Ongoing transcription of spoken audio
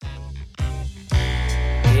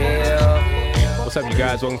What's up, you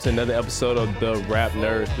guys? Welcome to another episode of The Rap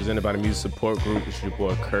Nerds, presented by the Music Support Group. It's your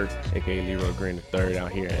boy Kirk, aka Leroy Green III,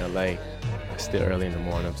 out here in LA. It's still early in the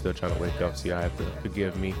morning. I'm still trying to wake up, so y'all have to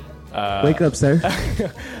forgive me. Wake up, sir.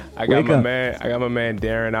 I got my man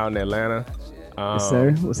Darren out in Atlanta. Yes,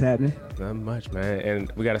 sir. What's happening? Not much, man.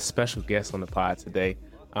 And we got a special guest on the pod today.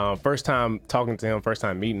 First time talking to him, first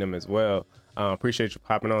time meeting him as well. Appreciate you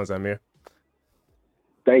popping on, Zahmir.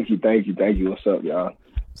 Thank you. What's up, y'all?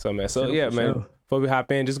 So, man. So, yeah, man. Sure. Before we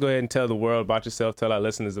hop in, just go ahead and tell the world about yourself. Tell our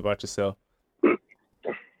listeners about yourself.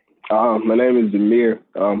 My name is Zahmir.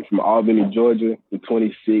 I'm from Albany, Georgia. I'm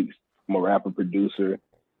 26. I'm a rapper, producer,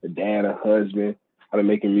 a dad, a husband. I've been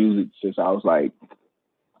making music since I was like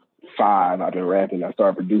 5. I've been rapping. I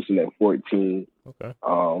started producing at 14. Okay.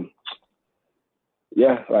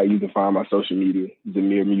 Yeah, like you can find my social media,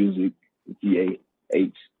 Zahmir Music,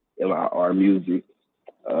 ZAHMIR Music.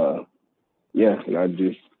 Yeah, and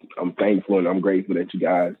I'm thankful and I'm grateful that you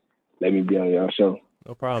guys let me be on your show.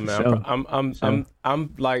 No problem, man. Sure.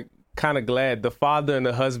 I'm like kind of glad. The father and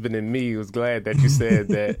the husband in me was glad that you said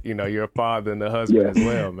that, you're a father and a husband as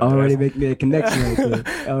well, man. Already make me a connection right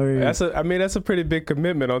there. That's a pretty big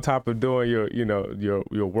commitment on top of doing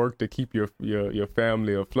your work to keep your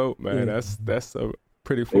family afloat, man. Yeah. That's a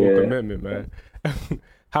pretty full commitment, man.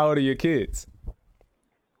 How old are your kids?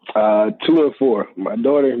 2 and 4. My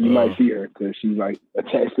daughter, you might see her because she's like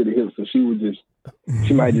attached to the hip, so she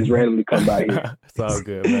might just randomly come by here. It's all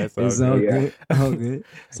good, man. It's all good. All good.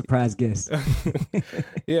 Surprise guest.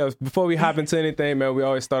 Yeah. Before we hop into anything, man, we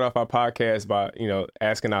always start off our podcast by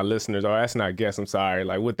asking our listeners or asking our guests,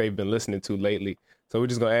 like what they've been listening to lately. So we're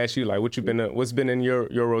just gonna ask you like what's been in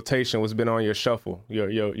your rotation, what's been on your shuffle,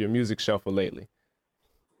 your music shuffle lately.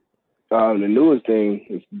 The newest thing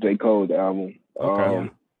is J. Cole's album. Okay.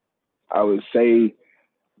 I would say,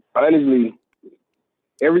 honestly,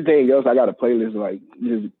 everything else I got a playlist of, like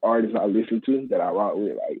just artists I listen to that I rock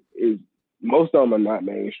with. Like, most of them are not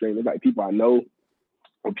mainstream. It's like people I know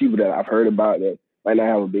or people that I've heard about that might not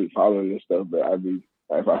have a big following and stuff. But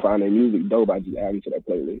if I find their music dope, I just add them to that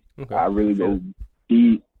playlist. Okay. I really go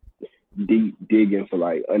deep digging for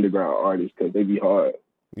like underground artists because they be hard.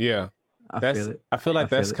 Yeah. I feel like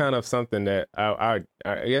that's kind of something that I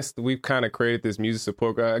guess we've kind of created this music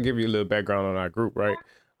support group. I'll give you a little background on our group, right?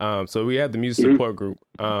 So we have the music support group,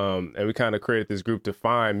 and we kind of created this group to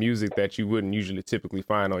find music that you wouldn't usually typically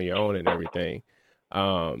find on your own and everything.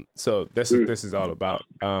 So this is all about.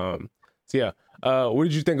 So yeah, what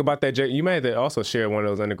did you think about that? You may have also share one of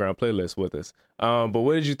those underground playlists with us. But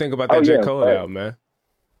what did you think about that J. Cole album, man?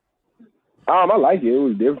 I like it. It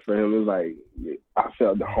was different for him. It was like I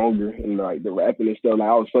felt the hunger and like the rapping and stuff. Like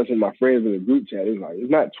I was fussing with my friends in the group chat. It's like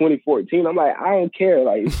it's not 2014. I'm like I don't care.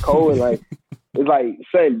 Like it's cold and like it's like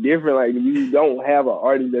something different. Like you don't have an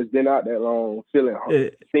artist that's been out that long seeming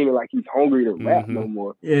like he's hungry to rap no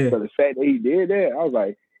more. Yeah. So the fact that he did that, I was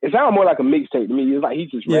like, it sounded more like a mixtape to me. It's like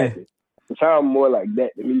he's just rapping. It sounded more like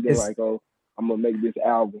that to me than like, oh, I'm gonna make this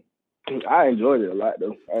album. I enjoyed it a lot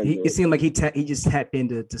though. It seemed like he just tapped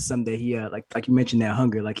into something that he like you mentioned, that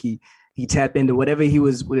hunger. Like he tapped into whatever he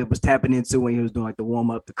was tapping into when he was doing like the warm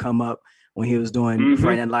up, the come up, when he was doing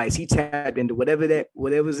Friday Night Lights. He tapped into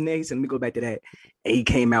whatever's next. And let me go back to that. And he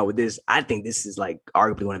came out with this. I think this is like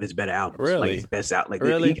arguably one of his better albums. Really? Like his best out. Like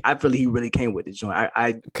really? I feel like he really came with this joint.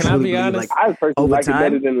 Can I be honest? Like, I personally like it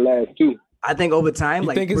better than the last two. I think over time,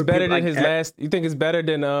 you think it's better than his last? You think it's better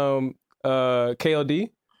than KOD?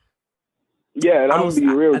 Yeah, and I'm gonna be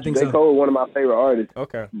real. I think J. Cole, one of my favorite artists.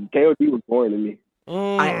 Okay. KOD was boring to me.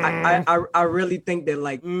 I really think that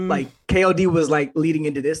like KOD was like leading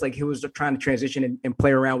into this, like he was trying to transition and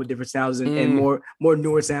play around with different sounds and more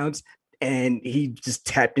newer sounds, and he just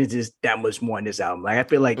tapped into this that much more in this album. Like I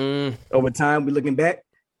feel like over time, we looking back,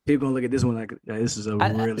 people gonna look at this one like this is a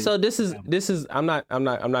really. So this is. I'm not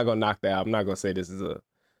gonna knock that out. I'm not gonna say this is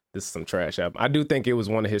some trash album. I do think it was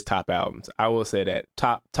one of his top albums. I will say that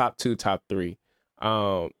top 2, top 3.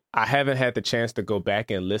 I haven't had the chance to go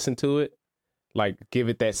back and listen to it, like give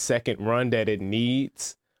it that second run that it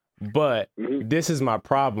needs. But this is my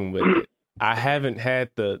problem with it. I haven't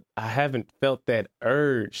felt that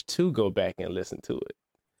urge to go back and listen to it.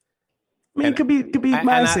 I mean, it could be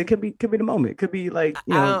mindset, could be the moment, could be like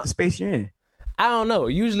the space you're in. I don't know.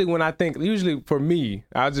 Usually for me,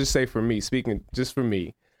 I'll just say for me, speaking just for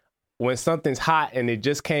me, when something's hot and it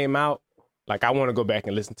just came out, like I want to go back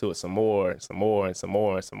and listen to it some more. This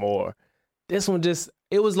one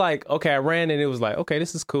it was like, okay, I ran and it was like, okay,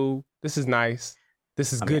 this is cool. This is nice.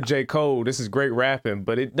 This is good J. Cole. This is great rapping,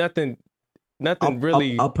 but nothing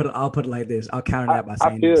really. I'll put it like this. I'll counter that by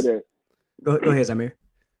saying I feel this. that. Go ahead, Zahmir.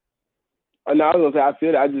 No, I was gonna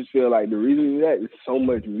say I just feel like the reason for that is so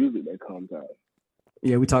much music that comes out.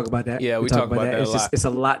 Yeah, we talk about that. Yeah, we talk about that. It's a lot. It's a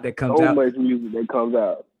lot that comes out. So much music that comes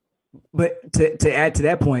out. But to add to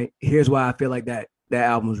that point, here's why I feel like that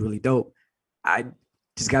album was really dope. I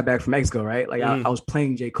just got back from Mexico, right? Like I was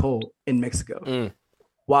playing J. Cole in Mexico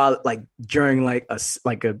while like during like a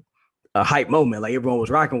hype moment, like everyone was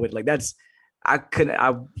rocking with. Like that's I couldn't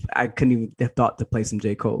even have thought to play some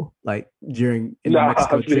J. Cole like during the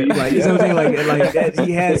Mexico trip. Like you know what I'm saying? Like that,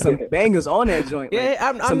 he had some bangers on that joint. Like, yeah,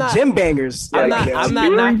 I'm some not, gym bangers. I'm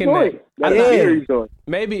not knocking that.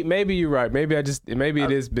 Maybe you're right. Maybe it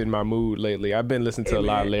has been my mood lately. I've been listening to a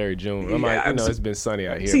lot of Larry June. I'm like, it's been sunny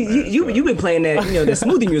out here. See, you've been playing that, the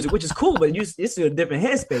smoothie music, which is cool, but it's in a different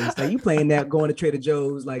headspace. Like you playing that, going to Trader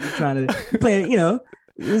Joe's, like you playing,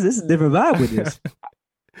 this is a different vibe with this.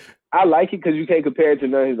 I like it because you can't compare it to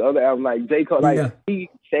none of his other albums. Like J. Cole, he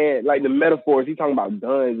said like the metaphors. He talking about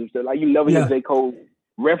guns and stuff. Like you never hear J. Cole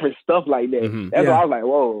reference stuff like that. Mm-hmm. That's why I was like,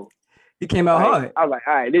 whoa. He came out hard. I was like,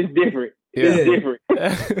 all right, this is different. It's different.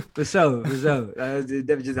 For sure.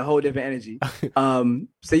 It's just a whole different energy.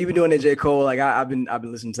 So you've been doing that, J. Cole. Like I've been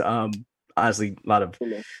listening to honestly a lot of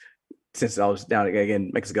since I was down again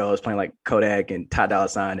in Mexico. I was playing like Kodak and Ty Dolla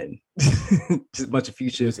 $ign and just a bunch of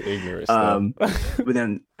Futures. Ignorant but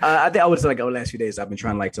then I think I would say like over the last few days I've been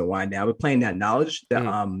trying like to wind down. I've been playing that Knowledge, that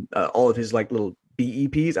all of his like little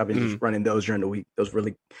BEPs. I've been just running those during the week. Those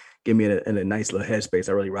really give me in a nice little headspace.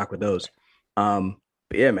 I really rock with those. But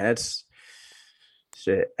yeah, man, that's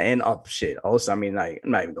shit. And shit. Also, I mean, like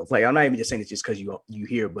I'm not even gonna play. I'm not even just saying it just because you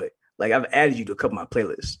hear, but like I've added you to a couple of my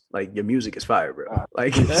playlists. Like your music is fire, bro.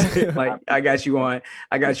 Like, like I got you on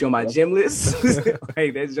my gym list.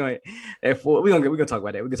 Like that joint. We're gonna talk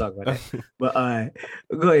about that. We can talk about that. But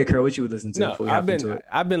go ahead, Kurt. What you would listen to? No,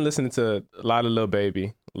 I've been listening to a lot of Lil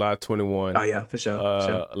Baby, a lot of 21. Oh yeah, for sure.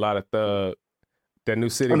 A lot of Thug. That new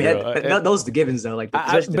City. I mean, Girl. Those are the givens though. Like,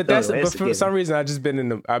 but for some reason, I've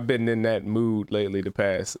been in that mood lately. The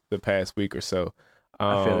past week or so.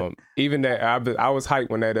 Even that I was hyped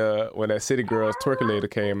when that City Girls Twerkulator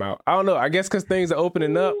came out. I don't know. I guess because things are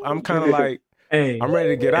opening up, I'm kind of like, hey, I'm ready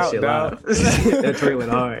to get out, dog. That twerk went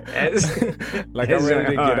hard. Like I'm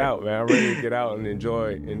ready to get out, man. I'm ready to get out and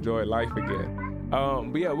enjoy life again.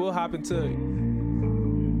 But yeah, we'll hop into.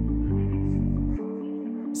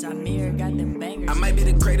 Zahmir got them bangers. I might be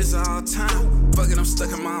the greatest of all time. Fuck it, I'm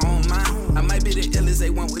stuck in my own mind. I might be the illest, they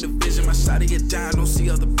want with a vision. My shot to get down, don't see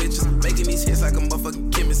other bitches. Making these hits like a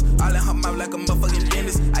motherfucking chemist. All in her mouth like a motherfucking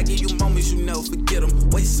dentist. I give you moments, you never forget them.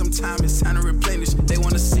 Waste some time, it's time to replenish. They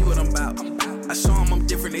wanna see what I'm about. I show them I'm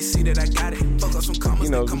different, they see that I got it. Fuck up some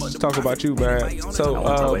comments, let's talk about you, man.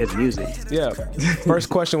 So, his music. Yeah. First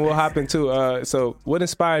question we'll hop into. So what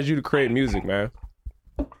inspires you to create music, man?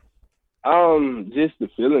 Just the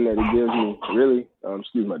feeling that it gives me, really.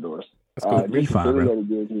 Excuse my doors. That's cool. Just the feeling that it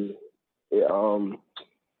gives me.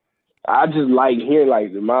 I just like hearing,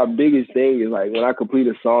 like, my biggest thing is, like, when I complete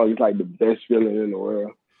a song, it's, like, the best feeling in the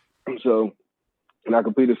world. So, when I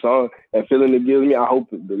complete a song, that feeling it gives me, I hope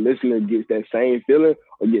the listener gets that same feeling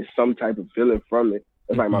or gets some type of feeling from it.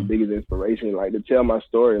 That's, like, my biggest inspiration, like, to tell my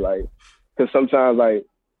story, like, because sometimes, like,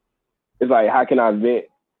 it's, like, how can I vent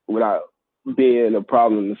without being a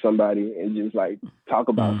problem to somebody and just like talk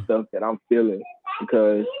about stuff that I'm feeling,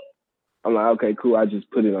 because I'm like, okay, cool, I just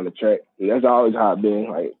put it on the track. And that's always how I've been,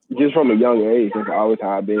 like just from a young age. That's always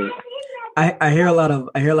how I've been. I hear a lot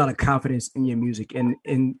of confidence in your music, and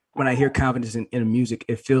when I hear confidence in music,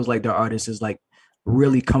 it feels like the artist is like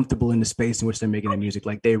really comfortable in the space in which they're making their music.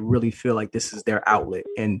 Like they really feel like this is their outlet,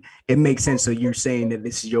 and it makes sense. So you're saying that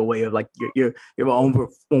this is your way of like your own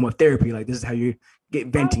form of therapy. Like this is how you get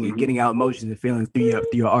venting and getting out emotions and feelings through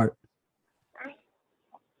your art.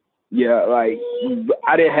 Yeah, like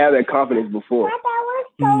I didn't have that confidence before.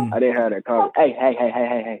 I didn't have that confidence.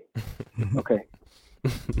 Hey. Okay.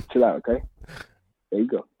 Chill out, okay? There you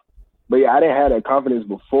go. But yeah, I didn't have that confidence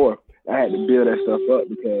before. I had to build that stuff up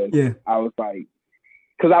because I was like,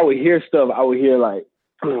 because I would hear stuff. I would hear like,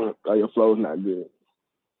 oh, your flow's not good.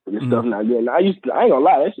 Your stuff's not good. And I ain't gonna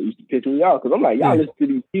lie, that shit used to piss me off because I'm like, y'all listen to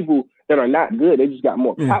these people that are not good. They just got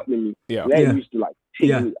more pop than me. Yeah. That used to like tick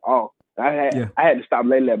me off. I had to stop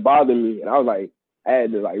letting that bother me. And I was like, I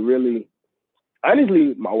had to like really,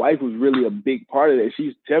 honestly, my wife was really a big part of that. She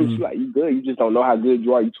used to tell me, she's like, you good, you just don't know how good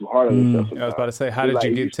you are. You too hard on yourself sometimes. I was about to say, how did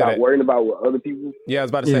you get to that? Worrying about what other people. Yeah, I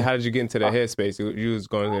was about to say, how did you get into that headspace? You was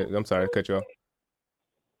going to, I'm sorry to cut you off.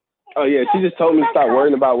 Oh yeah, she just told me to stop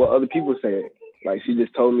worrying about what other people said. Like she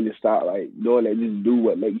just told me to stop like doing that, just do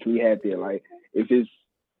what makes me happy. And like if it's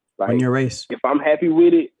like on your race, if I'm happy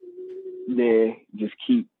with it, then just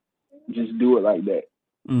do it like that.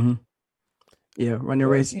 Yeah, Run Your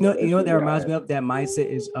Race. You know what that reminds me of? That mindset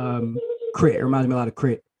is Crit. It reminds me a lot of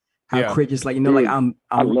Crit. How Crit just like, you know, like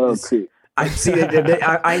I love Crit. I see that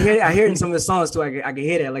I hear it in some of the songs too. I can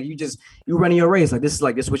hear that. Like you running your race. Like this is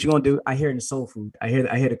what you're gonna do. I hear it in Soul Food. I hear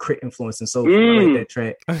the Crit influence in Soul Food. I like that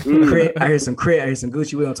track. Crit. I hear some Crit. I hear some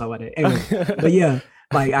Gucci. We don't talk about that anyway. But yeah,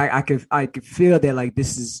 like I could feel that like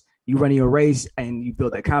this is you running your race and you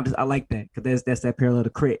build that confidence. I like that because that's that parallel to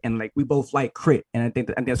Crit, and like we both like Crit, and I think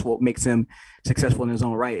that's what makes him successful in his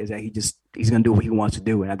own right is that he's gonna do what he wants to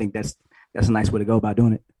do, and I think that's a nice way to go about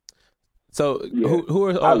doing it. So who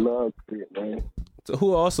are I love Crit, man. So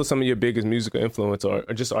who are also some of your biggest musical influence or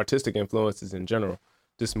just artistic influences in general?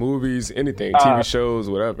 Just movies, anything, TV shows,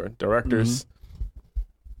 whatever, directors.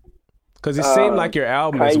 Because it seemed like your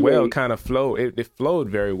album as well kind of flowed. It flowed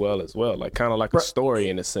very well as well, like kind of like a story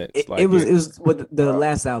in a sense. It was with the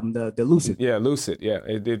last album, the Lucid. Yeah, Lucid. Yeah,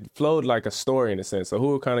 it flowed like a story in a sense. So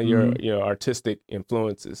who are kind of your artistic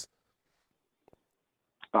influences?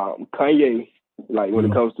 Kanye. Like when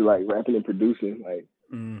it comes to like rapping and producing, like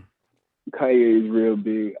Kanye is real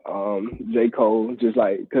big. J. Cole, just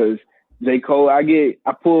like because J. Cole, I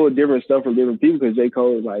pull different stuff from different people because J.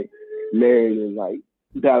 Cole is like married and like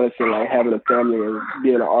balancing like having a family and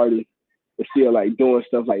being an artist and still like doing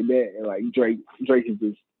stuff like that. And like Drake is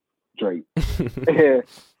just Drake. And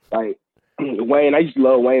like Wayne, I used to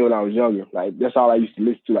love Wayne when I was younger. Like that's all I used to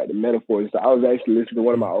listen to, like the metaphors. So I was actually listening to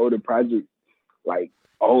one of my older projects, like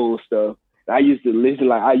old stuff. I used to listen,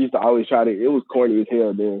 like I used to always try to, it was corny as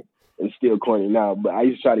hell then and still corny now, but I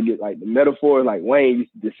used to try to get like the metaphor, like Wayne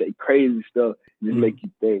used to just say crazy stuff, just make you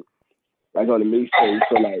think, like on the mixtape.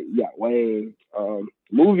 So like, yeah, Wayne.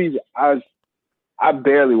 Movies, I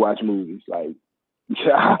barely watch movies. Like,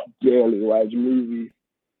 I barely watch movies.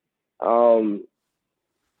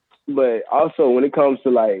 But also when it comes to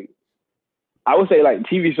like, I would say like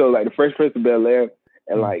TV shows like The Fresh Prince of Bel-Air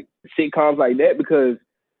and like sitcoms like that, because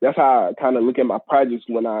that's how I kind of look at my projects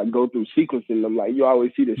when I go through sequencing them. Like you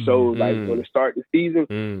always see the shows like when it starts the season,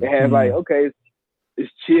 it has like, okay,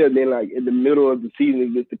 it's chill. Then like in the middle of the season,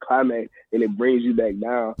 it gets the climax and it brings you back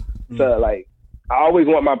down. So like, I always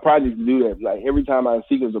want my projects to do that. Like every time I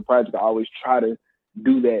sequence a project, I always try to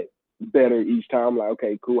do that better each time. Like,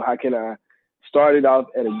 okay, cool. How can I start it off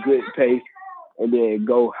at a good pace and then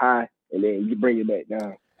go high and then you bring it back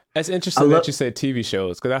down? That's interesting that you said TV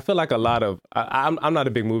shows, because I feel like a lot of I'm not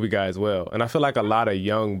a big movie guy as well, and I feel like a lot of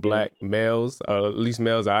young black males, or at least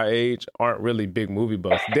males our age, aren't really big movie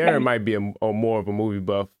buffs. Darren might be a more of a movie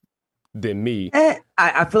buff than me.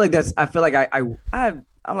 I feel like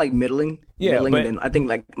I'm like middling. Yeah, but, and I think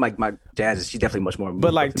like my Jazz is she's definitely much more.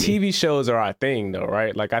 But like TV shows are our thing though,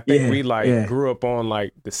 right? Like I think we grew up on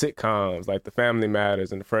like the sitcoms, like the Family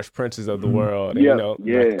Matters and the Fresh Princes of the world, and,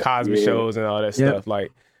 like Cosby shows and all that stuff.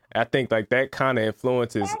 Like I think like that kind of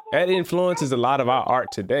influences a lot of our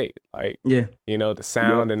art today. Like the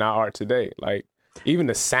sound in our art today. Like even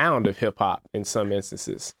the sound of hip hop in some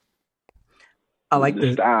instances. I like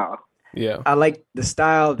the style. Yeah, I like the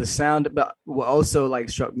style, the sound, but what also like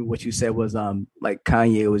struck me what you said was like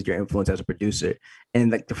Kanye was your influence as a producer,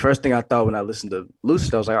 and like the first thing I thought when I listened to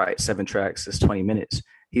Lucid, I was like, all right, 7 tracks, it's 20 minutes.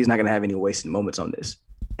 He's not gonna have any wasted moments on this,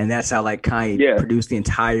 and that's how like Kanye produced the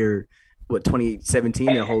entire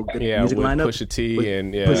 2017, the whole music lineup. Pusha T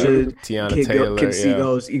and Pusha, Tiana Taylor, Kid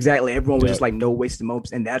Seagulls, exactly. Everyone was just like no wasted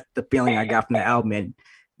moments, and that's the feeling I got from the album, and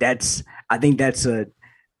I think that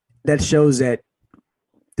shows that.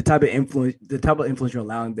 The type of influence you're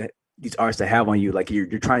allowing these artists to have on you, like you're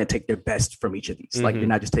trying to take their best from each of these. Like you're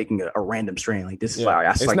not just taking a random strain. Like this is like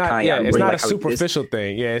it's like not, Kanye. It's not a superficial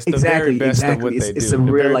thing. Yeah, it's the very best of what they do. It's a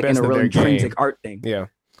real like in a real intrinsic art thing. Yeah.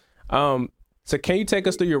 So can you take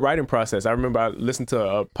us through your writing process? I remember I listened to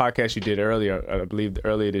a podcast you did earlier, I believe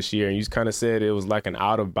earlier this year, and you kind of said it was like an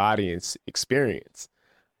out of body experience.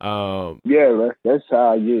 That's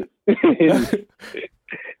how I get.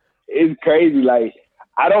 It's crazy. Like.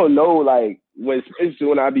 I don't know, like, especially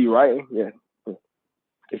when I be writing,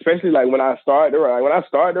 especially, like, when I start to write. When I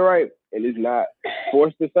start to write and it's not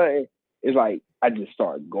forced to something, it's like I just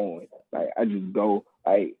start going. Like, I just go.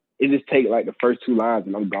 Like, it just take, like, the first 2 lines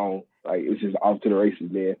and I'm gone. Like, it's just off to the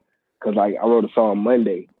races there. Because, like, I wrote a song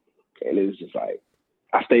Monday, and it was just, like,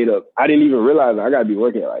 I stayed up. I didn't even realize I got to be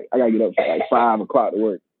working. Like, I got to get up at, like, 5 o'clock to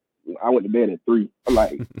work. I went to bed at 3. I'm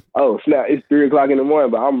like, oh snap! It's 3 o'clock in the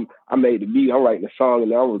morning, but I made the beat. I'm writing the song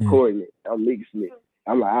and I'm recording it. I'm mixing it.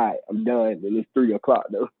 I'm like, all right, I'm done. And it's 3 o'clock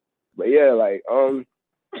though. But yeah, like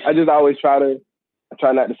I just always try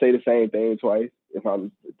not to say the same thing twice. If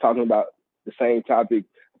I'm talking about the same topic,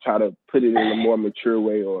 I try to put it in a more mature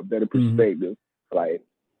way or a better perspective. Like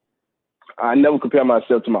I never compare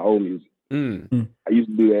myself to my old music. I used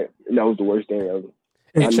to do that, and that was the worst thing ever.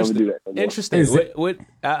 I never do that anymore. Interesting.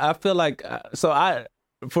 I feel like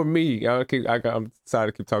for me, I'm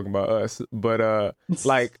sorry to keep talking about us, but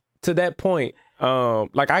like to that point,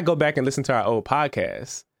 like I go back and listen to our old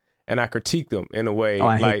podcasts and I critique them in a way,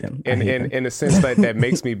 like in a sense that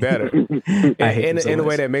makes me better. In a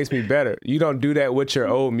way that makes me better. You don't do that with your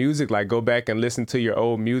old music. Like go back and listen to your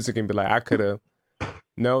old music and be like, I could have.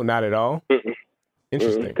 No, not at all.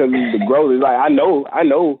 Interesting. Because the growth is like I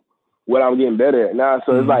know what I'm getting better at now.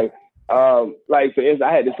 So it's like for instance,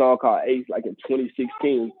 I had this song called Ace like in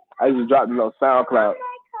 2016. I just dropped it on SoundCloud.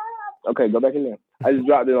 Okay, go back in there. I just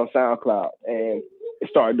dropped it on SoundCloud and it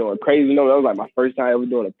started doing crazy. You know, that was like my first time ever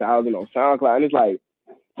doing 1,000 on SoundCloud. And it's like,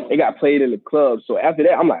 it got played in the club. So after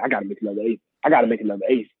that, I'm like, I got to make another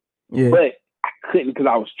Ace. Yeah. But I couldn't because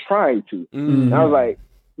I was trying to. And I was like,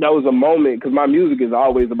 that was a moment because my music is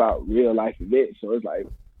always about real life events. So it's like,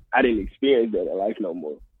 I didn't experience that in life no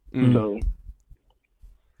more. So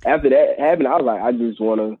after that happened, I was like, I just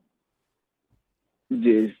want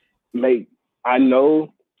to I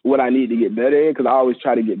know what I need to get better in because I always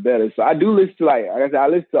try to get better. So I do listen to like I said, I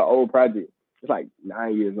listen to an old project. It's like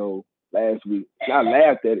 9 years old last week. And I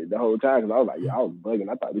laughed at it the whole time because I was like, I was bugging.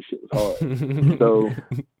 I thought this shit was hard. So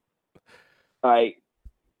like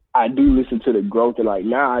I do listen to the growth and like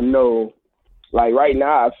now I know like right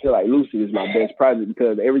now I feel like Lucid is my best project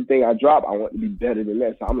because everything I drop I want to be better than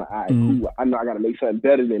that. So I'm like, all right, cool. I know I gotta make something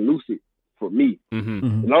better than Lucid for me. As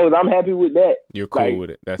long as I'm happy with that, you're cool with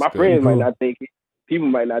it. That's my good. friends might not think it. People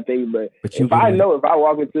might not think it, but if I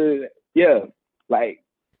walk into like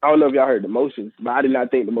I don't know if y'all heard The Motions, but I did not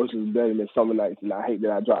think The Motions was better than Summer Nights, and I hate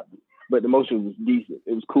that I dropped it. But The Motions was decent.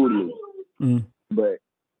 It was cool to me. But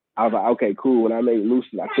I was like, okay, cool. When I made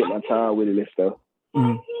Lucid, I took my time with it and stuff.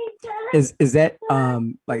 Is that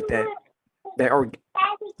like that or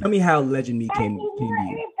tell me how Legend Me came to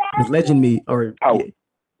you? Because Legend Me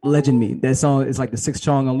Legend Me, that song is like the 6th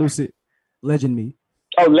song on Lucid. Legend Me.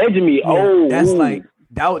 Oh, Legend Me. Yeah, that's like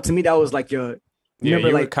that. To me, that was like your.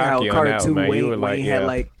 Remember, like how Carter 2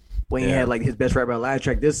 Wayne had like his best rapper alive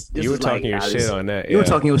track. This you were was talking your shit on that. You were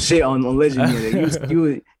talking your shit on Legend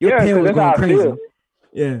Me. Your pen was going crazy.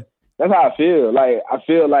 Yeah. That's how I feel. Like I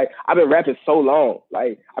feel like I've been rapping so long.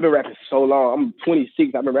 I'm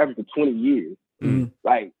 26. I've been rapping for 20 years.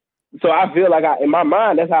 Like, so I feel like in my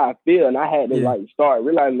mind, that's how I feel, and I had to like start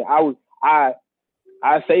realizing that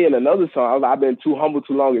I say in another song, I was like, I've been too humble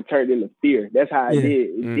too long. It turned into fear. That's how it did.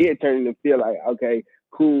 It did turn into fear. Like, okay,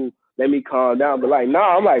 cool. Let me calm down. But like,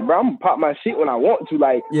 nah, I'm like, bro, I'm gonna pop my shit when I want to.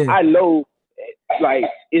 Like, I know, like,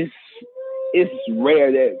 it's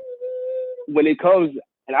rare that when it comes,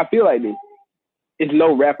 and I feel like this, it's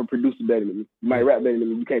no rapper producer better than me. You might rap better than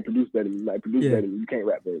me. You can't produce better than me. You might produce better than me. You can't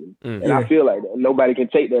rap better than me. And I feel like that. Nobody can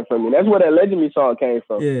take that from me. That's where that Legend Me song came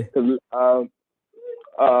from. Because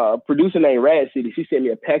producer named Rad City, she sent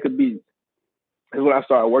me a pack of beats. Because when I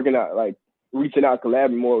started working out, like reaching out,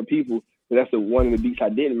 collaborating more with people, that's one of the beats I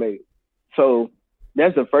didn't make. So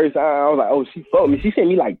that's the first time I was like, oh, she fucked me. She sent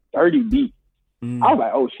me like 30 beats. I was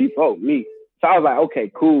like, oh, she fucked me. So I was like,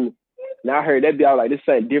 okay, cool. Now I heard that beat, I was like, this is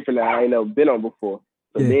something different that I ain't never been on before.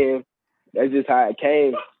 So then that's just how it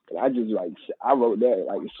came. And I just like, I wrote that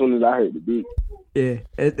like as soon as I heard the beat. Yeah,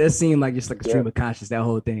 that seemed like just like a stream of conscious, that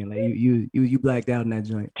whole thing. Like you blacked out in that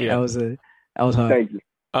joint. Yeah. That was hard. Thank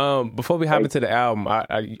you. Before we hop into the album,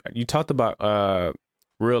 you talked about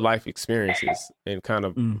real life experiences and kind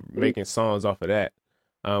of making songs off of that.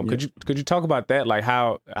 Could you talk about that? Like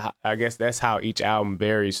how I guess that's how each album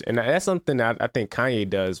varies, and that's something that I think Kanye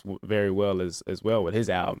does very well as well with his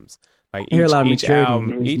albums. Like each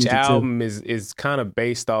album is kind of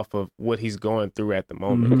based off of what he's going through at the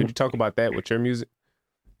moment. Could you talk about that with your music?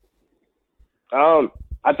 I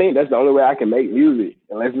think that's the only way I can make music,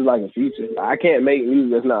 unless it's like a feature. I can't make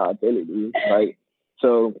music that's not authentic to me. Like,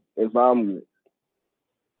 so if I'm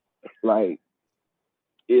like,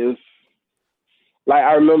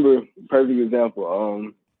 I remember, perfect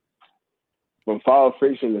example, from Fall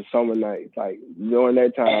Friction to Summer Nights, like during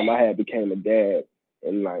that time I had became a dad,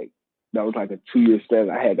 and like that was like a 2-year span.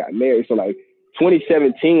 I had got married. So like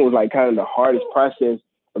 2017 was like kind of the hardest process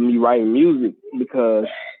of me writing music because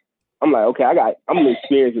I'm like, okay, I'm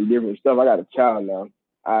experiencing different stuff. I got a child now.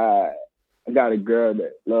 I got a girl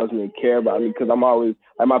that loves me and care about me because I'm always,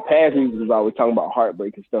 like my past music was always talking about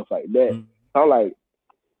heartbreak and stuff like that. So I'm like,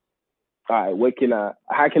 all right,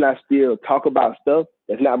 how can I still talk about stuff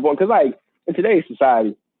that's not boring? Because like in today's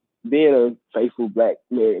society, being a faithful black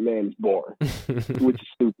married man is boring, which is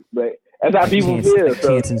stupid. But That's how people feel. Like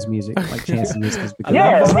Chanson's music, like Chanson's music is becoming.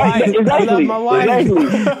 Yeah, right. Exactly. Like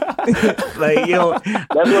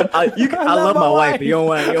that's what I love my wife, but you don't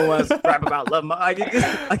want to rap about love my.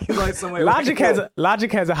 Like somewhere.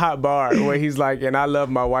 Logic has a hot bar where he's like, and I love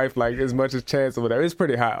my wife like as much as Chance or whatever. It's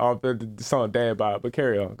pretty hot off the song "Dad Bob," but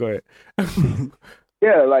carry on. Go ahead.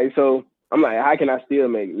 Yeah, like so. I'm like, how can I still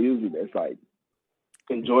make music that's like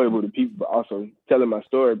enjoyable to people, but also telling my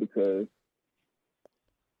story, because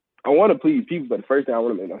I want to please people, but the first thing I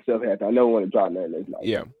want to make myself happy. I never want to drop nothing that's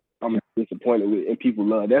like, I'm disappointed with and people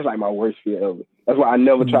love. That's like my worst fear ever. That's why I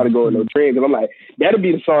never try to go with no trend, because I'm like, that'll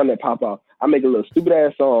be the song that pop off. I make a little stupid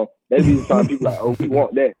ass song. That'll be the song people like, oh, we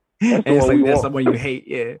want that. That's the one we want. Someone you hate,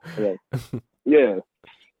 yeah.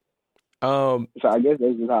 So I guess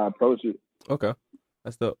that's just how I approach it. Okay.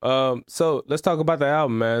 That's dope. So let's talk about the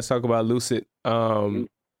album, man. Let's talk about Lucid. It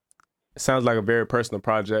sounds like a very personal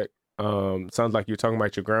project. Sounds like you're talking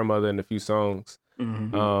about your grandmother in a few songs.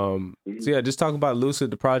 So yeah, just talk about Lucid,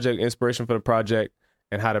 the project, inspiration for the project,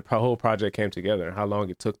 and how the whole project came together, and how long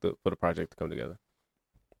it took for the project to come together.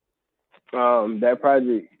 That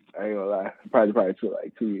project, I ain't gonna lie, probably took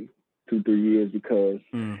like 2-3 years, because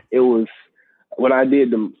it was when I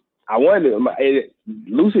did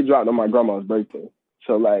Lucid dropped on my grandma's birthday.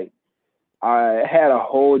 So like I had a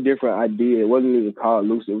whole different idea. It wasn't even called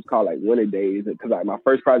Lucid. It was called like Winter Days, because like my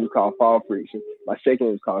first project was called Fall Friction. My second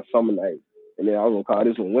one was called Summer Night, and then I was gonna call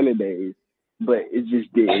this one Winter Days. But it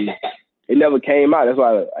just didn't. It never came out. That's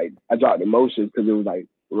why I dropped Emotions, because it was like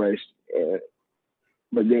rushed.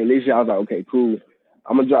 But then this year I was like, okay, cool.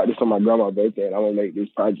 I'm gonna drop this on my grandma's birthday, and I'm gonna make this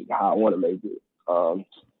project how I want to make it. So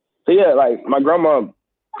yeah, like my grandma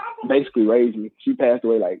basically raised me. She passed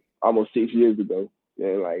away like almost 6 years ago,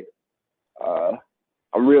 and like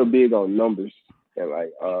I'm real big on numbers, and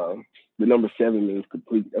like the number 7 means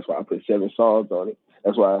complete. That's why I put 7 songs on it.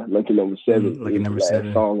 That's why Lucky Number 7 Lucky Number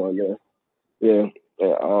 7 song on there. Yeah,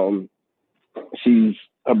 and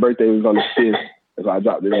her birthday was on the 5th, that's why I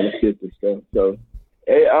dropped it on the 5th and stuff. So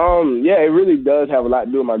it really does have a lot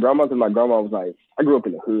to do with my grandma, because my grandma was like, I grew up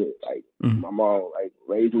in the hood. Like my mom like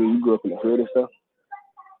raised me. You grew up in the hood and stuff.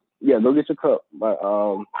 Yeah, go get your cup. But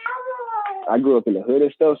I grew up in the hood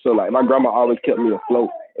and stuff, so like my grandma always kept me afloat.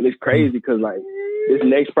 And it's crazy because like this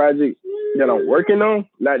next project that I'm working on,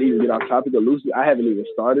 not even get off topic of Lucy, I haven't even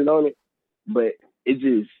started on it, but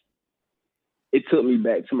it took me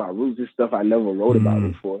back to my roots. This stuff I never wrote about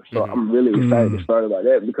before. So I'm really excited to start about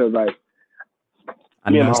that, because like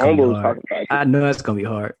me and my homeboy was talking about it. I know that's gonna be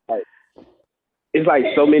hard. Like, it's like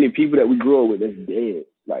so many people that we grew up with that's dead.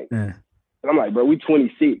 Like I'm like, bro, we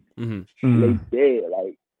 26. And they dead.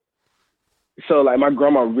 Like, so like my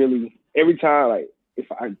grandma really, every time like if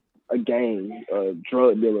a gang, a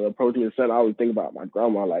drug dealer approached me or something, I always think about my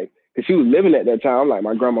grandma, like, because she was living at that time. I'm like,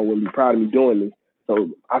 my grandma wouldn't be proud of me doing this. So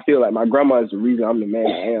I feel like my grandma is the reason I'm the man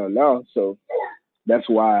I am now. So that's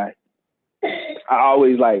why I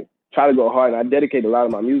always like try to go hard, and I dedicate a lot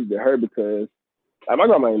of my music to her, because like my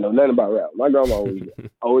grandma ain't know nothing about rap. My grandma was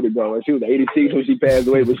older ago. She was 86 when she passed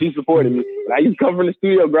away, but she supported me. And I used to come from the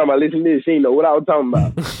studio, grandma, listen to this. She didn't know what I was talking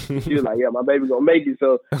about. She was like, yeah, my baby gonna make it.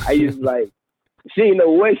 So I used to like, she didn't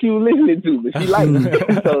know what she was listening to, but she liked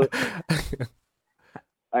it. So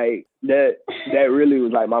like that really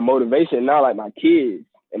was like my motivation. Now like my kids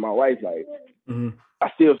and my wife, like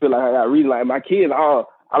I still feel like I got reason. Like my kids, I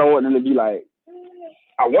don't want them to be like,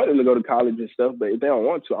 I want them to go to college and stuff, but if they don't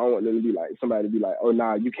want to, I don't want them to be like, somebody to be like, oh,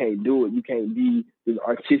 nah, you can't do it. You can't be this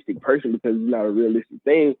artistic person, because it's not a realistic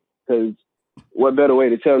thing. Because what better way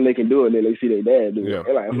to tell them they can do it than they see their dad do it? Yeah.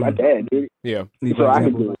 They're like, my dad did it. Yeah. So I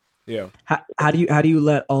can do it. Yeah. How do you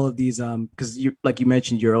let all of these, because you, like you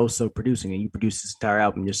mentioned, you're also producing, and you produced this entire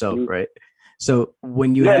album yourself, right? So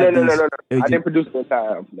when you No. I didn't produce the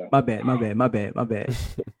entire album. No. My bad.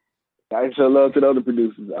 I show love to the other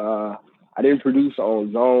producers. I didn't produce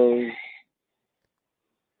on Zone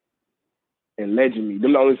and Legend Me.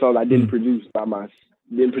 Them the only songs I didn't produce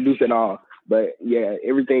didn't produce at all. But yeah,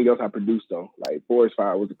 everything else I produced on. Like Forest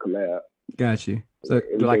Fire was a collab. Got you. So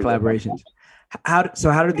they're like collaborations. How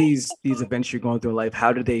do these events you're going through in life,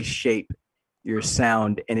 how do they shape your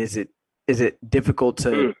sound? And is it difficult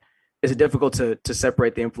to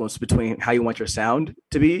separate the influence between how you want your sound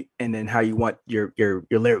to be and then how you want your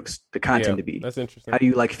lyrics, the content to be? That's interesting. How do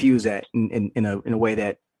you like fuse that in a way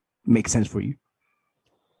that makes sense for you?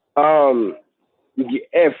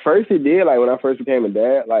 At first it did. Like when I first became a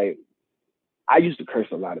dad, like I used to curse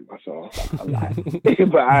a lot in my songs, like, a lot.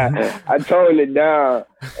 But I toned it down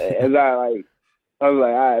as I was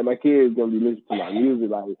like, all right, my kids gonna be listening to my music.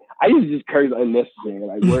 Like, I used to just curse unnecessary.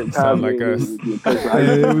 Like, work time. Like us. We be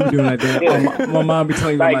doing like that. Yeah. My mom be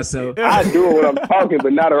telling me like, myself. I do it when I'm talking,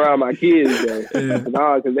 but not around my kids, though.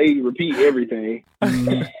 Because they repeat everything.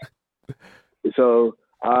 So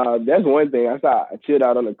that's one thing. I chilled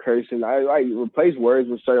out on the cursing. I like replace words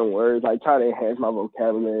with certain words. Like try to enhance my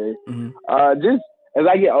vocabulary. Just as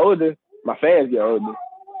I get older, my fans get older.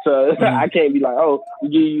 So I can't be like, oh, we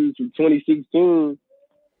give you from 2016,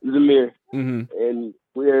 Zahmir, and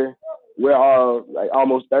we're all like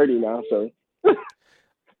almost 30 now. So,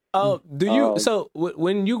 do you? So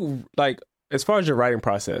when you like, as far as your writing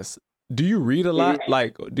process, do you read a lot?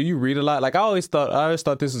 Like, do you read a lot? Like, I always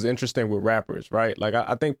thought this was interesting with rappers, right? Like,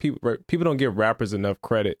 I think people don't give rappers enough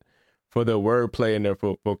credit for their wordplay and their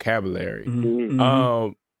vocabulary.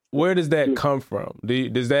 Where does that come from?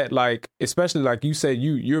 Does that, like, especially like you said,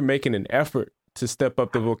 you're making an effort to step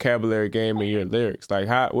up the vocabulary game in your lyrics.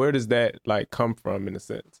 Like, where does that like come from in a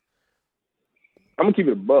sense? I'm gonna keep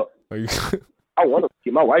it a buck. I want to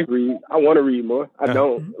keep my wife read. I want to read more. I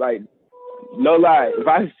don't like. No lie. If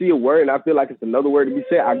I see a word and I feel like it's another word to be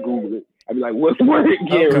said, I Google it. I be like, what's the word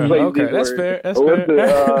again? Replace this that's word. Fair. That's or fair.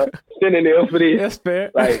 What's the synonym for this? That's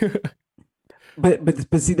fair. Like.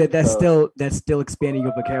 But see that's still expanding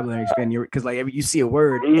your vocabulary, expanding your, because like you see a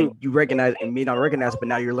word and you recognize and may not recognize it, but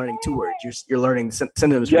now you're learning two words. You're learning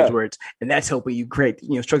synonyms for those words, and that's helping you create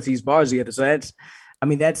structure these bars together. So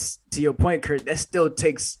that's to your point, Kurt. That still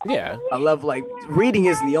takes a level. Like reading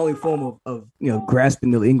isn't the only form of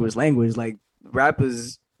grasping the English language. Like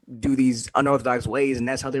rappers do these unorthodox ways, and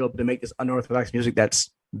that's how they're able to make this unorthodox music that's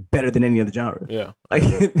better than any other genre. Yeah. Like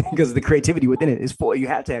because the creativity within it is you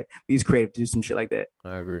have to be creative to do some shit like that.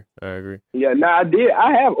 I agree. Yeah,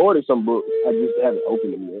 I have ordered some books. I just haven't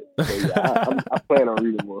opened them yet. So yeah, I plan on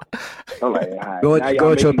reading more. I'm like, all right,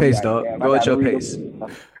 go at your pace, dog. Go at your pace.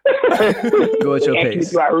 Go at your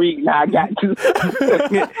pace. I read now. I got to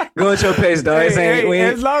go at your pace, dog.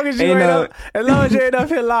 As long as you ain't up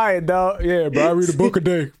here lying, dog. Yeah, bro. I read a book a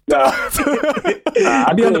day.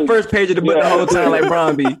 I'll be on the first page of the book the whole time, like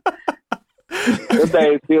Bron B. That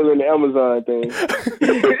thing still in the Amazon thing.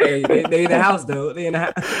 Hey, they in the house though. They in the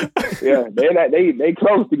house. Yeah, they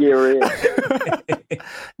close to getting read.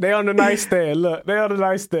 They on the nightstand. Look, they on the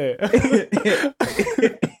nightstand.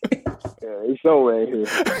 It's somewhere here.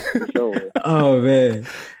 It's somewhere. Oh man.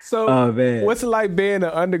 So what's it like being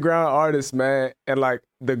an underground artist, man, and like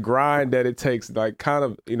the grind that it takes, like kind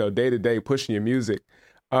of day to day pushing your music,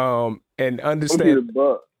 and understand.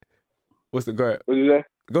 Go ahead. What you say?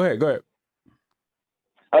 Go ahead.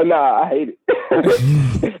 Oh no, I hate it.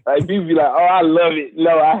 Like people be like, "Oh, I love it."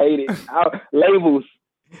 No, I hate it. Labels,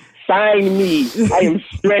 sign me. I am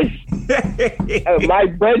stressed. My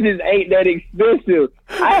budgets ain't that expensive.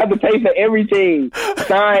 I have to pay for everything.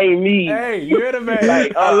 Sign me. Hey, you're the man.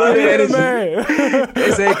 Like, I love the man.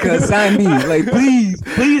 They say, "Cause sign me." Like, please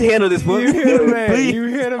handle this book. You hear the man. You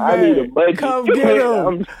hear the man. I need a budget. Come get him.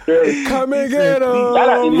 I'm stressed. Come and get him. Shout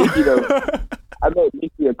out to Nikki though. I met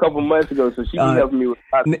Nikki a couple months ago, so she be helping me with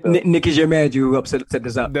Nick is your manager who set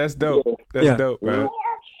this up. That's dope. Yeah. That's dope, man.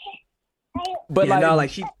 But I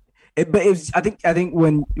think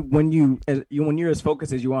when you're as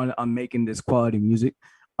focused as you are on making this quality music,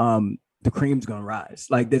 the cream's gonna rise.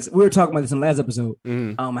 Like this, we were talking about this in the last episode.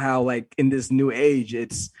 How like in this new age,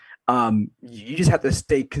 it's you just have to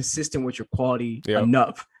stay consistent with your quality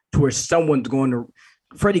enough to where someone's going to.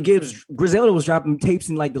 Freddie Gibbs, Griselda was dropping tapes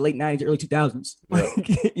in like the late 90s, early 2000s.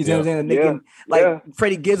 You know what I'm saying?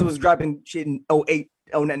 Freddie Gibbs was dropping shit in 08.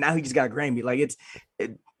 Oh, now he just got a Grammy. Like you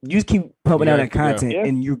just keep pumping out that content,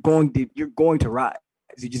 and you're going to rise.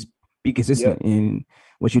 You just be consistent in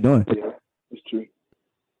what you're doing. Yeah, it's true.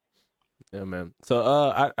 Yeah, man. So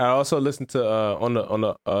I also listened to on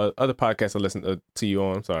the other podcast I listened to you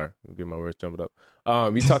on. I'm sorry, I'll get my words jumbled up.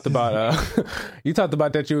 You talked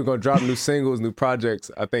about that you were gonna drop new singles, new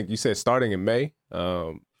projects. I think you said starting in May.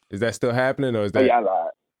 Is that still happening, or is that? Yeah, I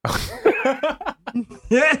lied.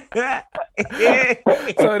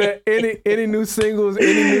 So that any new singles,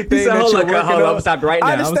 any new things that you're working on? Stop right now.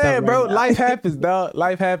 I understand, bro. Life happens, dog.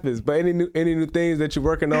 Life happens. But any new things that you're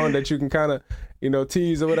working on that you can kind of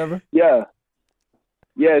tease or whatever? Yeah.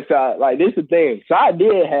 So like this is the thing. So I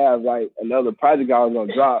did have like another project I was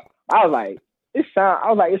gonna drop. I was like, it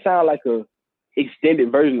sounds like a extended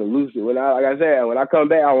version of Lucid. When I come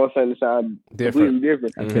back, I want something to sound completely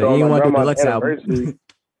different. Okay. So you want the deluxe album.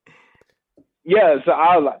 Yeah, so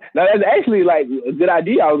I was like, now that's actually like a good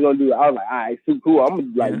idea I was gonna do. I was like, all right, super cool.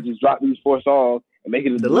 I'm gonna just drop these 4 songs and make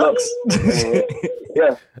it a deluxe.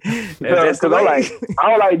 Yeah, because I'm like, I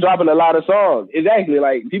don't like dropping a lot of songs. Exactly,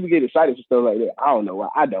 like people get excited for stuff like that. I don't know why.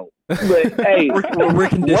 I don't. But hey, we're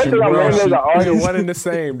conditioned. One thing I'm learning as an artist, one and the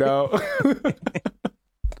same, dog.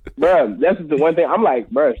 Bro, that's the one thing I'm like,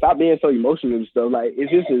 bro, stop being so emotional and stuff. Like, if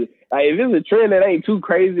it's a trend that ain't too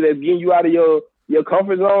crazy that's getting you out of your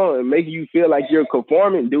comfort zone and making you feel like you're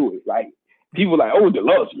conforming, do it. Like, people like, oh,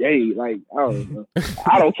 deluxe, yay. Like, I don't know.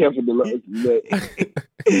 I don't care for deluxe, but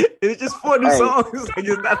it's just 4 new songs. Like,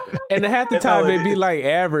 it's not, and half the time it'd be like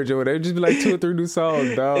average or whatever. It'd just be like 2 or 3 new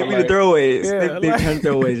songs, dog. It'd be the throwaways. Yeah, they turn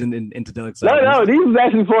throwaways into deluxe songs. No, these was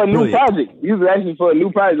actually for a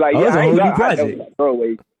new project. Like, yeah, I ain't got project.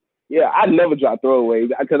 Throwaways. Yeah, I never drop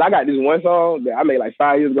throwaways because I got this one song that I made like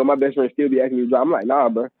 5 years ago. My best friend still be asking me to drop. I'm like, nah,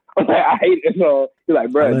 bro. I'm like, I hate this song. He's like,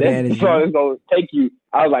 bro, that song is gonna take you.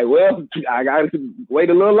 I was like, well, I got to wait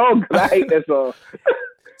a little longer because I hate that song.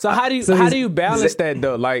 So how do you balance that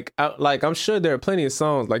though? Like I'm sure there are plenty of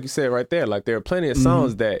songs, like you said right there. Like there are plenty of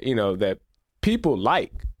songs that that people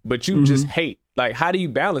like, but you just hate. Like how do you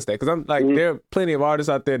balance that? Because I'm like, there are plenty of artists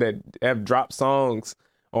out there that have dropped songs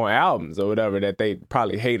on albums or whatever that they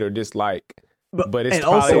probably hate or dislike, but it's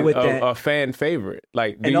probably a fan favorite.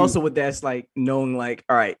 Like, with that's like knowing like,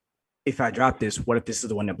 all right, if I drop this, what if this is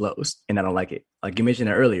the one that blows and I don't like it? Like you mentioned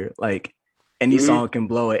it earlier, like any song can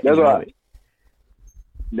blow it. That's why.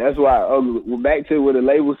 Back to where the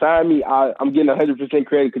label signed me, I'm getting 100%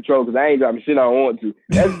 creative control because I ain't dropping shit I don't want to.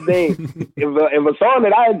 That's the thing. if a song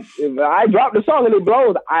if I drop the song and it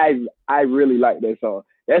blows, I really like that song.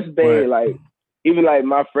 That's the thing. Right. Like. Even like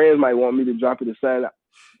my friends might want me to drop it to son.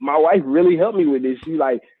 My wife really helped me with this. She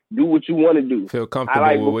like, do what you want to do. Feel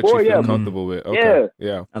comfortable with what you feel comfortable with. Okay.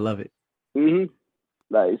 Yeah. I love it.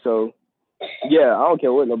 Like, so, yeah, I don't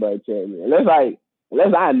care what nobody tells me. Unless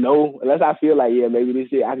I feel like, yeah, maybe this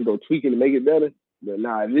shit, I can go tweak it and make it better. But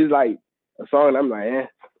nah, if it's like a song, I'm like,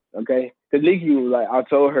 okay. Because Nikki was like, I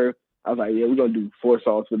told her, I was like, yeah, we're going to do 4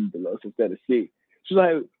 songs for the deluxe instead of 6. She's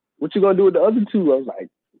like, what you going to do with the other 2? I was like,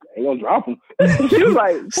 I ain't gonna drop them. She was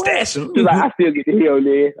like, stash them. She was like, I still get to hear them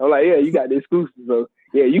there. I'm like, yeah, you got the exclusive, so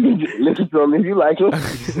yeah, you can just listen to them if you like them.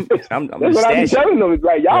 That's what I be telling them. It's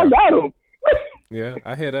like, y'all got them. Yeah,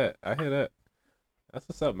 I hear that. That's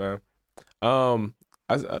what's up, man.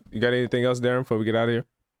 You got anything else, Darren, before we get out of here?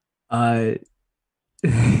 I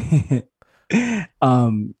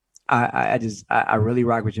really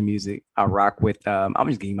rock with your music. I rock with I'm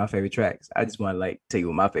just giving you my favorite tracks. I just want to like tell you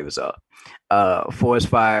what my favorites are. Forest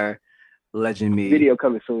Fire, Legend Me. Video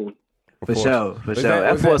coming soon. For sure.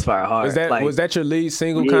 That Forest Fire hard. Was that your lead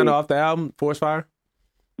single kind of off the album, Forest Fire?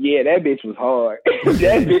 Yeah, that bitch was hard.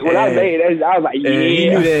 That bitch, when I made it, I was like, yeah. You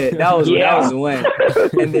knew that. That was the one.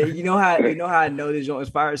 And then you know how I know this joint was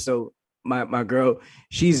fire? So my girl,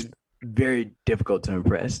 she's very difficult to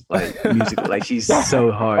impress, like musically. Like she's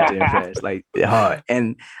so hard to impress, like hard.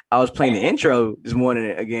 And I was playing the intro this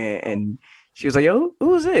morning again, and she was like, "Yo,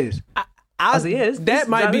 who is this?" I was like, "Yeah, that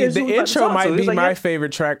might be the intro. Might be my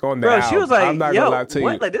favorite track on the album." She was like, "I'm not gonna lie to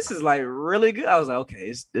you. Like this is like really good." I was like,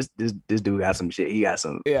 "Okay, this dude got some shit. He got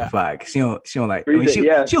some fire." She don't like. I mean,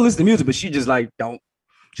 she'll listen to music, but she just like don't.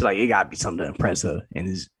 She's like, it gotta be something to impress her, and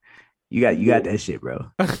it's. You got that shit,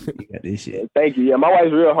 bro. You got this shit. Thank you. Yeah, my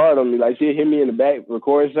wife's real hard on me. Like she'll hit me in the back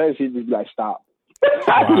recording something. She'd just be like, "Stop."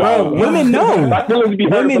 Bro, women know. My feelings be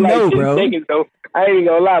hurt women know, bro. Seconds, so I ain't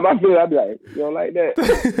gonna lie. My feelings, I'd be like, "You don't like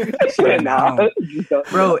that?" Nah,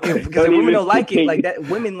 bro. Because if women don't like it, like that.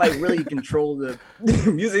 Women like really control the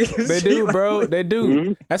music. They do, bro. They do.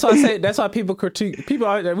 Mm-hmm. That's why I say. That's why people critique. We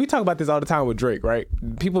talk about this all the time with Drake, right?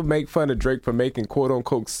 People make fun of Drake for making quote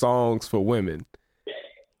unquote songs for women.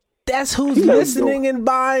 That's who's listening and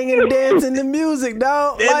buying and dancing to music,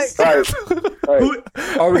 dog. Like, are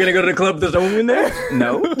we gonna go to the club? There's a woman there?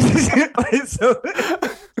 No. So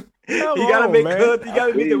you gotta make clubs. You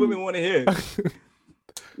gotta make the women want to hear.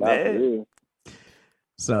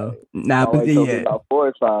 So but yeah. About 4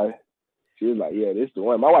 or 5. She was like, "Yeah, this is the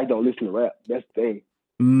one." My wife don't listen to rap. That's the thing.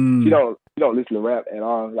 She don't listen to rap at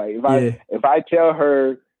all. Like if I tell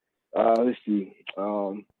her, let's see,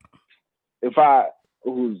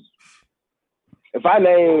 if I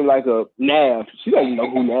name like a Nav, she doesn't know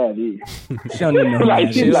who Nav is. She don't even know who Nav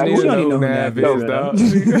is. She don't even know who Nav is, dog.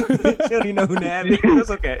 She don't even know who Nav is. That's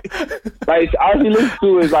okay. Like all she listens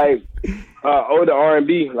to is like older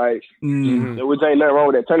R&B, like which ain't nothing wrong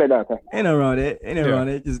with that. Turn it down. Ain't nothing wrong with it. Ain't nothing wrong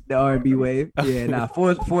with it. Just the R&B wave. Yeah, nah.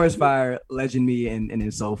 Forest Fire, Legend Me, and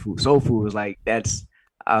then Soul Food. Soul Food was like that's.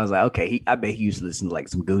 I was like, okay. I bet he used to listen to like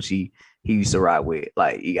some Gucci. He used to ride with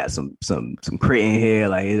like he got some crit in here.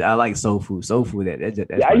 Like I like Soul Food. Soul Food. That's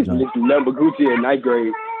I used to listen to Number Gucci in 9th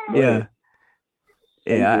grade. Yeah.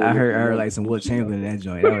 Yeah, I heard like some Will Chamberlain in that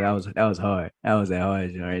joint. That was hard. That was that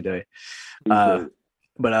hard joint right there.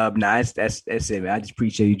 But nah, that's it, man. I just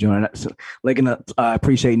appreciate you joining us. Linking up,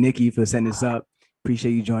 appreciate Nikki for setting this up.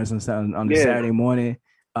 Appreciate you joining us on the Saturday morning.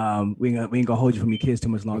 We ain't gonna hold you from your kids too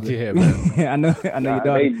much longer. Yeah, man. I know your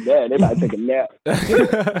daughter. They about to take a nap.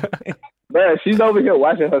 Man, she's over here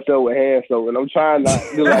watching herself with hand soap, and I'm trying not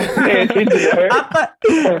to like pay attention to her.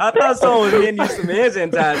 I thought someone was getting you some hand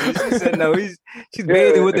sanitizer. She said no. She's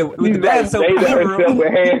bathing with the bath soap. She's herself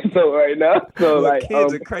with hand soap right now. So like,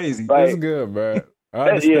 kids are crazy. That's good, bro.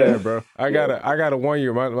 I understand, bro. I got a 1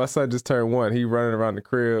 year. My son just turned 1. He running around the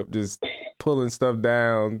crib, just pulling stuff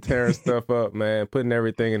down, tearing stuff up, man, putting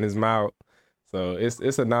everything in his mouth. So it's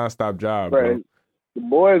a nonstop job, bro. The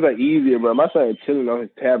boys are easier, bro. My son is chilling on his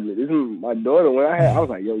tablet. This is my daughter. When I was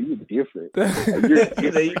like, yo, you different. Like,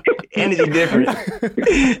 you're different. Energy different.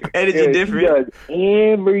 Energy different.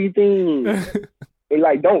 Everything. They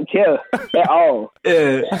like don't care at all.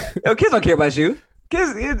 Yeah. Yo, kids don't care about you.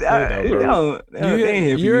 Kids,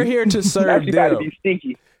 you're here to serve them. Gotta be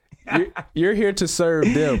stinky. You're here to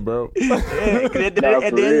serve them, bro. Yeah, at the end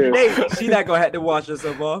of the day, she's not gonna have to wash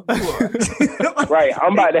herself off. Right,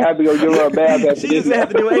 I'm about to have to go give her a bath. After she doesn't have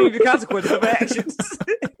to do any of the consequences of her actions.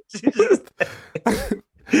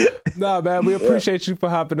 Nah, man, we appreciate you for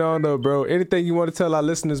hopping on, though, bro. Anything you want to tell our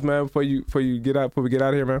listeners, man, before we get out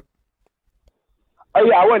of here, man? Oh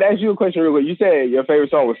yeah, I want to ask you a question real quick. You said your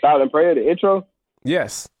favorite song was "Silent Prayer," the intro.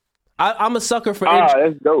 Yes. I'm a sucker for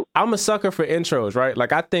that's dope. I'm a sucker for intros, right?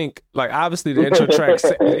 Like I think like obviously the intro track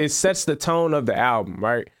it sets the tone of the album,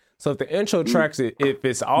 right? So if the intro tracks if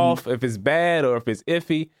it's off, if it's bad or if it's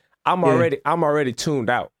iffy, I'm already tuned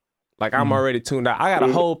out. Like I'm already tuned out. I got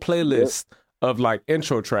a whole playlist of like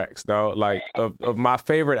intro tracks, dog. Like of my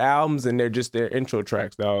favorite albums and they're just their intro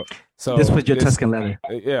tracks, dog. So this was your Tuscan leather.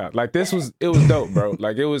 Yeah, like it was dope, bro.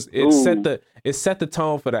 Like it set the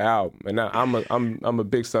tone for the album, and I'm a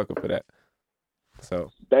big sucker for that.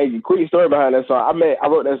 So thank you. Quick story behind that song. I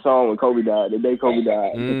wrote that song when Kobe died. The day Kobe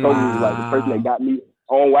died, Kobe was like the person that got me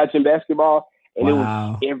on watching basketball, and it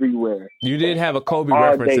was everywhere. You did have a Kobe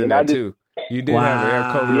reference in that too. You did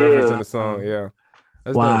have a Kobe reference in the song, yeah.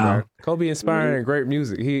 That's dope, man. Kobe inspiring great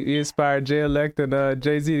music. He inspired Jay Elect and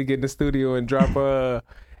Jay-Z to get in the studio and drop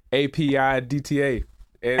API DTA.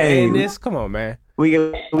 And this, come on, man. We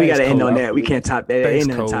got to end on that. We can't top that. Ain't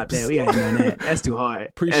nothing top that. We got to end on that. That's too hard.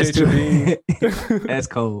 Appreciate you, Bean. That's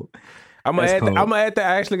cold. I'm gonna add that.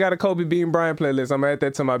 I actually got a Kobe Bean Bryant playlist. I'm gonna add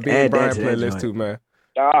that to my Bean Bryant playlist too, man.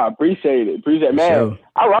 Appreciate it, man. Sure.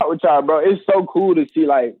 I rock with y'all, bro. It's so cool to see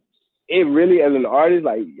like it really as an artist.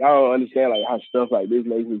 Like y'all don't understand like how stuff like this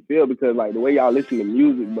makes me feel because like the way y'all listen to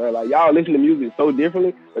music, bro. Like y'all listen to music so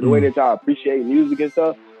differently, but the way that y'all appreciate music and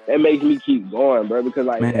stuff. That makes me keep going, bro, because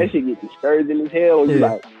like that shit gets discouraging as hell when you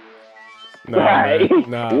like,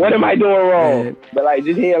 what am I doing wrong? Man. But like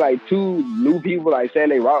just hearing like two new people like saying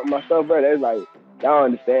they rock my stuff, bro, that's like y'all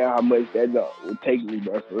understand how much that would take me,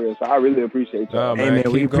 bro, for real. So I really appreciate y'all. Hey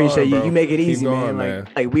man, we appreciate you. You make it easy, man.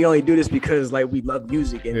 Like we only do this because like we love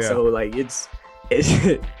music, and so like it's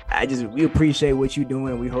we appreciate what you're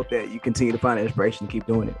doing. We hope that you continue to find inspiration to keep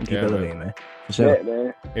doing it and keep elevating, man. For sure. Yeah,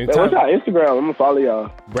 man. What's y'all Instagram? I'm gonna follow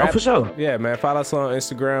y'all. For sure. Yeah, man. Follow us on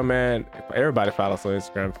Instagram, man. Everybody follow us on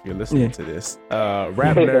Instagram if you're listening to this.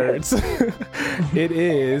 Rap Nerds. It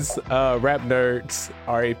is Rap Nerds,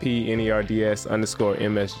 RAPNERDS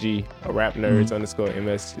 _MSG. Rap Nerds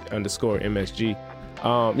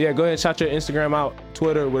 _MSG. Yeah, go ahead and shout your Instagram out,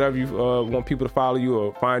 Twitter, whatever you want people to follow you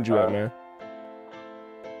or find you at, man.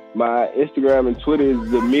 My Instagram and Twitter is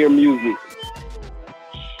Zahmir Music.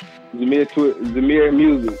 Zahmir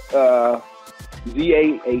Music.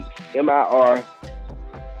 ZAHMIRMUSIC.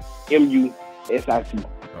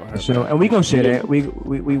 Sure, and we gonna share that. We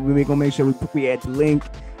gonna make sure we add the link.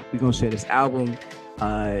 We gonna share this album.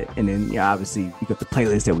 And then obviously we got the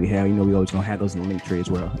playlist that we have. You know, we always gonna have those in the link tree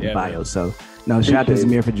as well in the bio. Man. So shout out to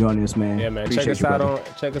Zahmir for joining us, man. Yeah, man. Check us out on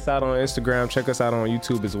Instagram. Check us out on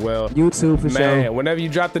YouTube as well. YouTube for sure. Man, whenever you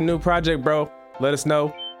drop the new project, bro, let us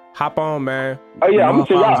know. Hop on, man. Oh yeah, I'm gonna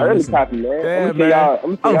see y'all early copy, man. Yeah, man.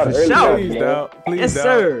 I'm gonna see y'all early Please, dog. Please, yes, dog.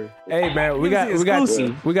 Sir. Hey, man, we got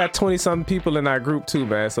 20-something people in our group too,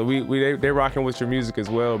 man. So they rocking with your music as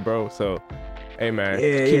well, bro. So. Hey man,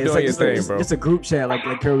 keep doing your thing, bro. It's a group chat, like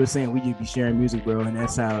Kerr was saying. We just be sharing music, bro, and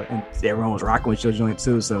that's how. And everyone was rocking with your joint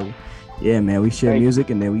too. So, yeah, man, we share music,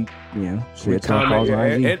 and then we share calls on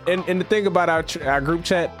IG. And the thing about our group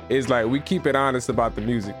chat is like we keep it honest about the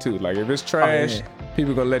music too. Like if it's trash,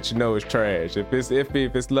 people gonna let you know it's trash. If it's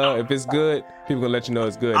love, if it's good, people gonna let you know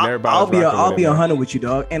it's good. And I'll be 100 with you,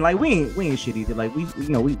 dog. And like we ain't shit either. Like we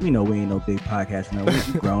know we ain't no big podcast now. We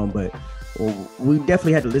grown, but we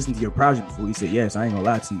definitely had to listen to your project before we said yes. I ain't gonna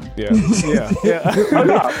lie to you. Yeah. I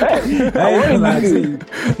ain't gonna lie to you.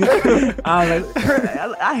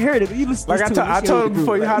 I heard it. You listen like to I told him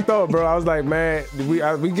before you hopped on, bro. I was like, man,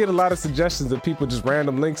 we get a lot of suggestions of people just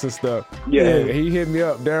random links and stuff. Yeah. And he hit me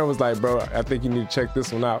up. Darren was like, bro, I think you need to check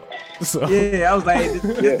this one out. So yeah, I was like,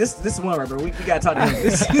 this one right, bro. We gotta talk to him.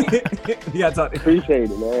 We gotta talk to him. Appreciate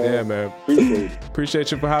it, man. Yeah, man.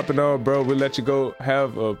 Appreciate you for hopping on, bro. We'll let you go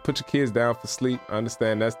put your kids down for sleep. I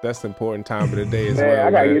understand that's the important time of the day as well.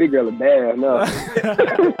 I gotta get a girl a bath now.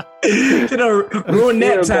 You know, ruin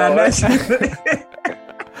nap time. That's I'm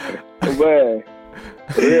gonna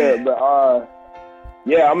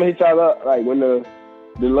hit y'all up like when the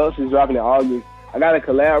Deluxe is dropping in August. I got a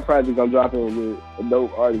collab project I'm dropping with a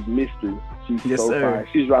dope artist, Mystery. She's so fire.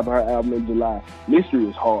 She's dropping her album in July. Mystery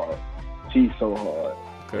is hard. She's so hard.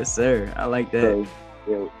 Okay. Yes, sir. I like that.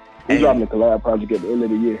 So, we're dropping a collab project at the end of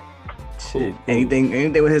the year. Shit.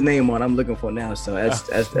 Anything with his name on, I'm looking for now. So that's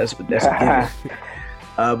a given.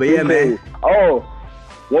 But yeah, man. Oh,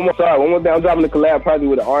 one more thing. I'm dropping a collab project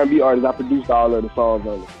with an R&B artist. I produced all of the songs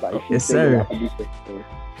on it. Like, yes, sir.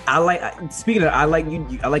 I like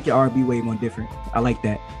your R&B way more different. I like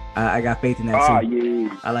that. I got faith in that too.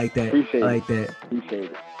 Yeah. I like that. Appreciate it.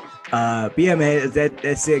 But yeah, man,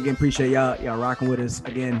 that's it again. Appreciate y'all rocking with us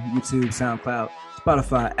again. YouTube, SoundCloud,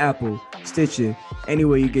 Spotify, Apple, Stitcher,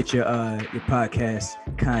 anywhere you get your podcast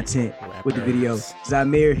content with the video.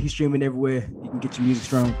 Zahmir, he's streaming everywhere. You can get your music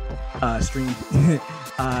streamed.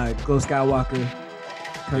 Glow Skywalker.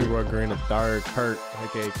 Leroy Green III, Kurt,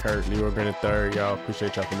 aka Kurt, Leroy Green III. Y'all,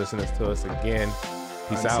 appreciate y'all for listening to us again.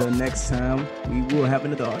 Peace out. Until next time, we will have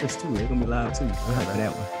another artist too. They're gonna be live too. We'll have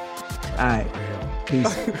that one. All right.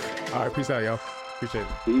 Peace. All right, peace out, y'all. Appreciate it.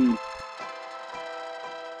 Peace.